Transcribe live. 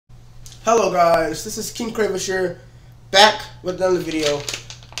Hello guys, this is King Cravish here, back with another video.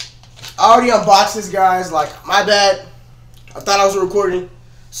 I already unboxed this, guys, like, my bad. I thought I was recording.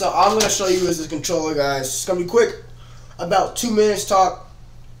 So all I'm going to show you is this controller, guys. It's going to be quick, about 2 minutes talk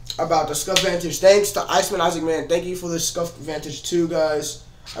about the SCUF Vantage. Thanks to Iceman Isaac, man. Thank you for the SCUF Vantage 2, guys.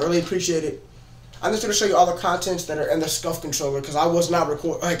 I really appreciate it. I'm just going to show you all the contents that are in the SCUF controller, because I was not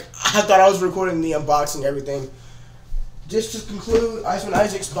recording, like, I thought I was recording the unboxing, everything. Just to conclude, Iceman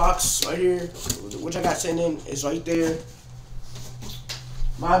Isaac's box right here, which I got sent in, is right there.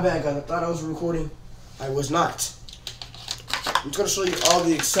 My bad, guys. I thought I was recording. I was not. I'm just gonna show you all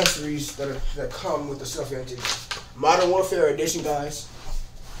the accessories that come with the SCUF Vantage. Modern Warfare Edition, guys.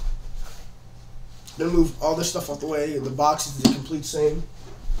 Gonna move all this stuff out the way. The box is the complete same.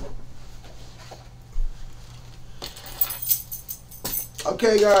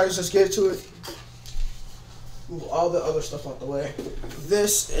 Okay, guys, let's get to it. Move all the other stuff out the way.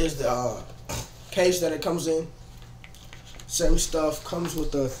 This is the case that it comes in. Same stuff. Comes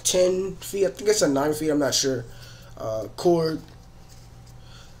with the 10 feet. I think it's a 9 feet. I'm not sure. Cord.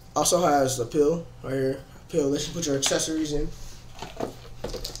 Also has the pill right here. Pill that you put your accessories in.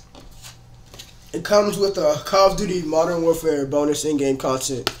 It comes with a Call of Duty Modern Warfare bonus in-game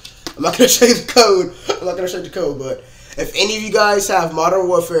content. I'm not gonna show you the code. I'm not gonna show you the code, but if any of you guys have Modern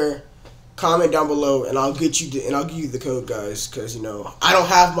Warfare, comment down below, and I'll get you and I'll give you the code, guys. Because you know I don't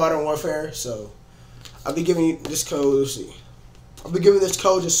have Modern Warfare, so I'll be giving you this code. Let's see. I'll be giving this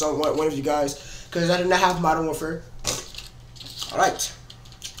code to one of you guys because I did not have Modern Warfare. All right,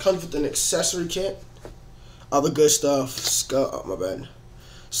 comes with an accessory kit, all the good stuff. SCUF. Oh, my bad.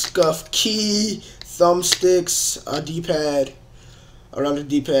 SCUF key, thumbsticks, a D-pad, around the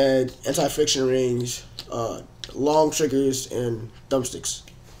D-pad, anti-friction rings, long triggers, and thumbsticks.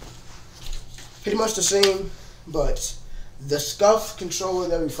 Pretty much the same, but the SCUF controller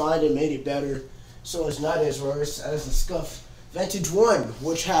that we find it made it better, so it's not as worse as the SCUF Vantage 1,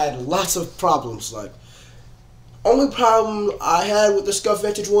 which had lots of problems. Like, only problem I had with the SCUF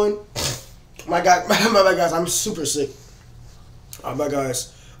Vantage 1, my bad guys, I'm super sick. Oh my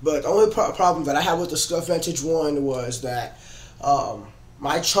guys, but the only problem that I had with the SCUF Vantage 1 was that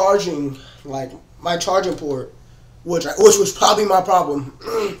my charging port, which was probably my problem,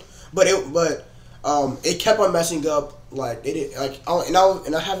 but it kept on messing up. Like I've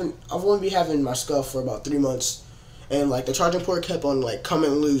only been having my SCUF for about 3 months, and like the charging port kept on like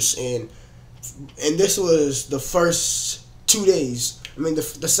coming loose, and this was the first 2 days. I mean the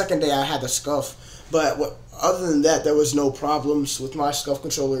second day I had the SCUF, but other than that there was no problems with my SCUF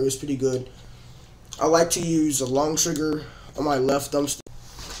controller. It was pretty good. I like to use a long trigger on my left thumbstick.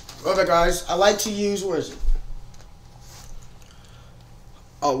 Okay, guys, I like to use, where is it?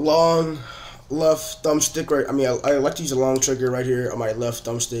 A long left thumbstick, right? I mean, I like to use a long trigger right here on my left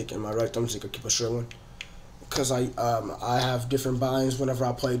thumbstick, and my right thumbstick I keep a short one, because I have different binds whenever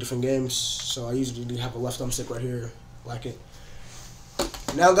I play different games, so I usually have a left thumbstick right here, like it.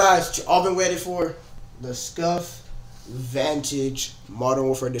 Now, guys, you all been waiting for the SCUF Vantage Modern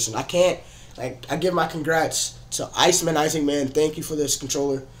Warfare Edition. I give my congrats to Iceman Isaac, man. Thank you for this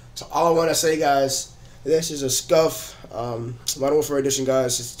controller. So all I want to say, guys, this is a SCUF Modern Warfare Edition,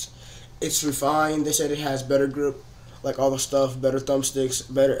 guys. It's refined. They said it has better grip, like all the stuff, better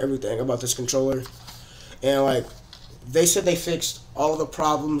thumbsticks, better everything about this controller. And like they said, they fixed all the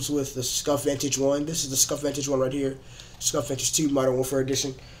problems with the SCUF Vantage 1. This is the SCUF Vantage 1 right here. SCUF Vantage 2 Modern Warfare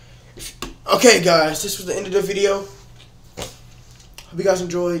Edition. Okay, guys, this was the end of the video. Hope you guys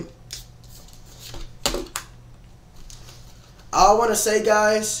enjoyed. All I want to say,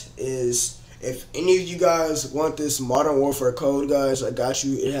 guys, is if any of you guys want this Modern Warfare code, guys, I got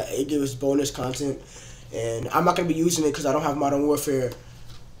you. It gives bonus content, and I'm not going to be using it because I don't have Modern Warfare.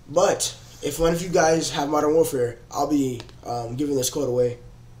 But if one of you guys have Modern Warfare, I'll be giving this code away.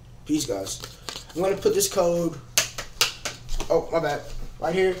 Peace, guys. I'm going to put this code, oh, my bad,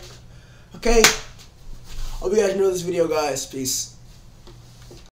 right here. Okay. Hope you guys enjoyed this video, guys. Peace.